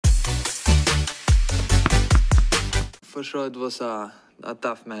For sure, it was a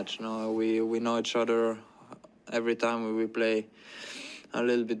tough match. No, we know each other. Every time we play a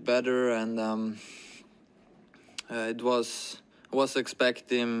little bit better, and it was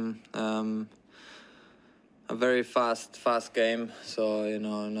expecting a very fast game. So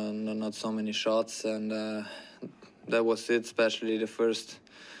not so many shots, and that was it. Especially the first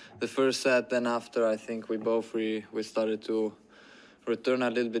set. And after, I think we both we started to return a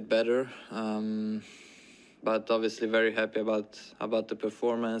little bit better. But obviously very happy about the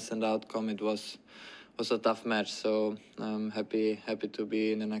performance and the outcome. It was a tough match, so I'm happy to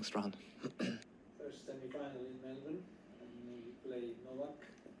be in the next round. First semi-final in Melbourne, and you play Novak.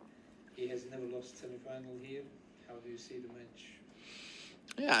 He has never lost semi-final here. How do you see the match?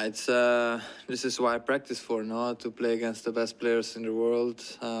 Yeah, it's this is why I practice for, no, to play against the best players in the world.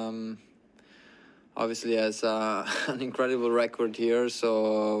 Obviously, he has an incredible record here,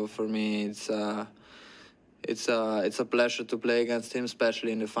 so for me it's a pleasure to play against him,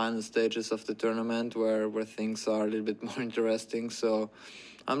 especially in the final stages of the tournament where things are a little bit more interesting. So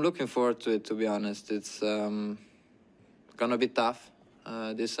I'm looking forward to it, to be honest. It's gonna be tough.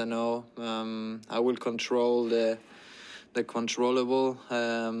 This I know. I will control the controllable,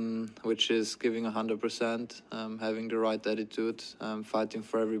 which is giving 100%, having the right attitude, fighting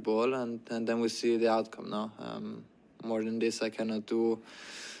for every ball, and then we see the outcome now. More than this I cannot do.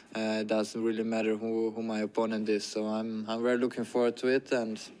 It doesn't really matter who my opponent is, so I'm very looking forward to it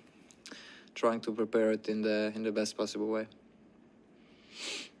and trying to prepare it in the best possible way.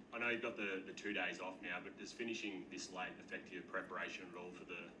 I know you've got the 2 days off now, but does finishing this late affect your preparation at all for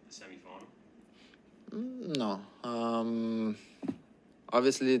the semi-final? No.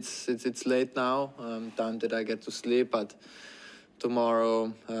 Obviously it's late now, time that I get to sleep, but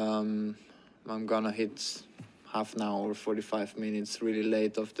tomorrow I'm gonna hit half an hour, 45 minutes, really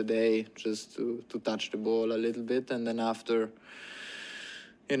late of the day, just to touch the ball a little bit, and then after,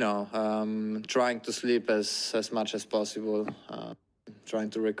 trying to sleep as much as possible, trying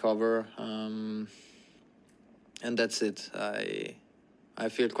to recover, and that's it. I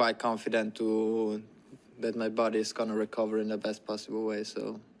feel quite confident that my body is gonna recover in the best possible way,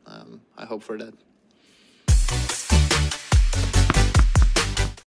 so I hope for that.